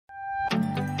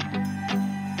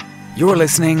You're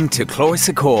listening to Clár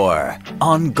Sa Charr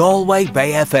on Galway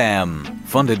Bay FM,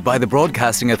 funded by the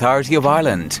Broadcasting Authority of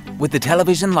Ireland with the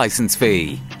television licence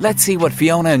fee. Let's see what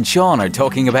Fiona and Sean are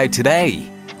talking about today.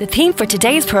 The theme for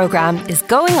today's programme is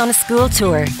going on a school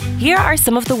tour. Here are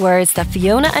some of the words that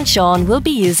Fiona and Sean will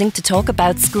be using to talk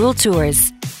about school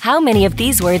tours. How many of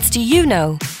these words do you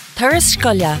know? Clár Sa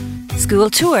Charr, school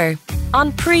tour.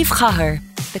 An Clár Sa Charr,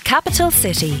 the capital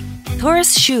city. Clár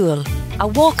Sa Charr, a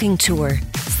walking tour.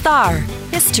 Star,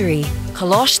 history.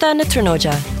 Clár Sa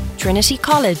Charr, Trinity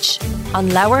College. An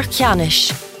Leabhar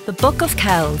Cheannis, the Book of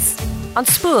Kells. An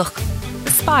Spúch,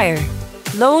 the Spire.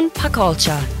 Lón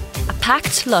Pácáilte, a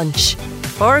packed lunch.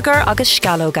 Burger agus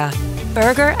scalóga,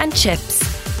 burger and chips.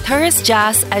 Thuras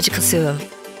Jazz Educasúil,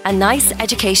 a nice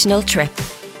educational trip.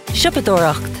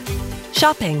 Siopadaoireacht,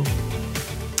 shopping.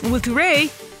 Bhfuil tú ré?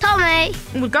 Tá mé.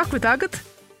 Bhfuil gachrat agad?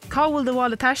 Cá bhfuil do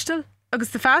bhála taistil?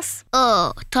 Agus de feas?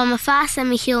 Ó, tá má feas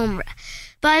am I chiomra.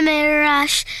 Ba mé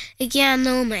arás I gceann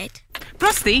nóméid.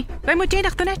 Brostaí, ba mu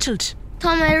déanach don eitilt?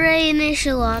 Tá mé ré inis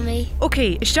amí.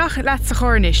 Ok, isteach leat sa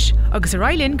chornis, agus a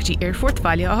railinn go dtí Airfort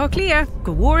Valley a lia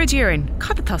go mhór a ddíorann,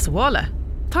 cadatá sa bhála.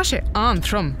 Tá sé an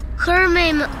trom. Chur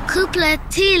mé cúpla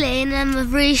tíléin am a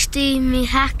bhrístí mi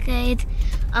hacéid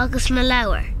agus me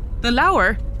leabhar. The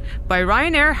Leabhar, by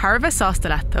Ryanair Harveh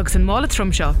Sástalat agus an mála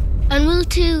trom seo. An bhfuil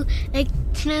tú ag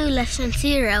tnú leis an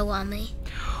tíre amí.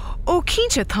 Ó,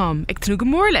 cínte Tom, ag trú go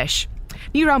mór leis.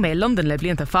 Ní rá mé London le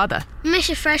blianta fada. Mis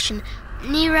a freisin,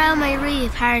 ní rá mé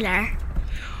riomh thar.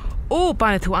 Ó,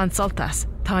 banna tú an soltas.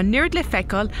 Tá nird le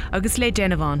feiceáil agus le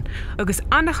déanamháin, agus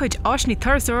annach chuid áisní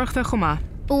thursúireachta chumá.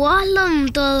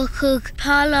 Bhálam dul chug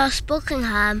Palace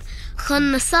Buckingham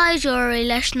chun na sáideoirí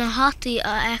leis na hataí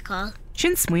a eáil.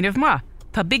 Sin smuoinmh má,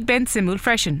 tá Big Ben simúl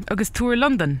freisin agus túr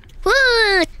London.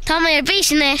 Woo! Tá mé ar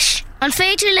bís inis. An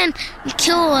féidirlinn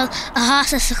ceol a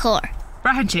hása sa chóir.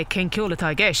 Brahan sé cén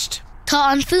ceolatá gceist.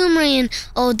 Tá an fumaíonn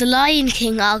ó The Lion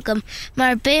King agam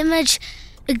mar béimiid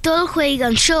ag dul chuig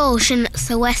an seo sin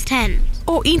sa West End.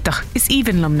 Ó, ítach is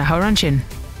íhanlam na hauran sin.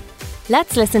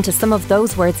 Let's listen to some of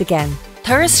those words again.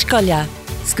 Clár Sa Charr,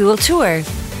 school tour.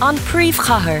 An Clár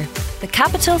Sa Charr, the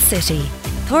capital city.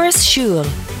 Clár Sa Charr,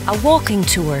 a walking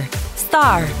tour.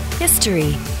 Star,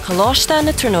 history. Clár Sa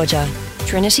Charr,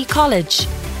 Trinity College.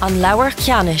 An Leabhar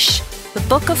Cheannis, the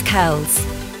Book of Kells.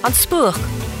 An Spúch,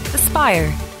 the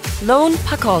Spire. Lón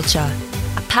Pácáilte,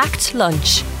 a packed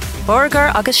lunch.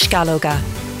 Burger agus scalóga,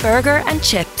 burger and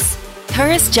chips.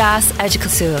 Thuras Jazz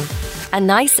Educasúil, a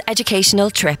nice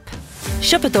educational trip.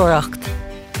 Siopadaoireacht,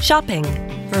 shopping.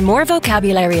 For more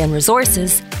vocabulary and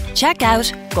resources, check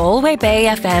out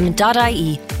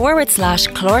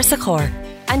galwaybayfm.ie/Clár Sa Charr.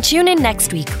 And tune in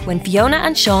next week when Fiona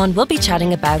and Sean will be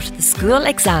chatting about the school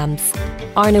exams.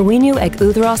 Arna winu ag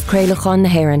údarás creailechán na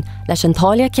hÉireann leis an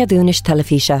táille ceadúnis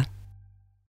telefíse.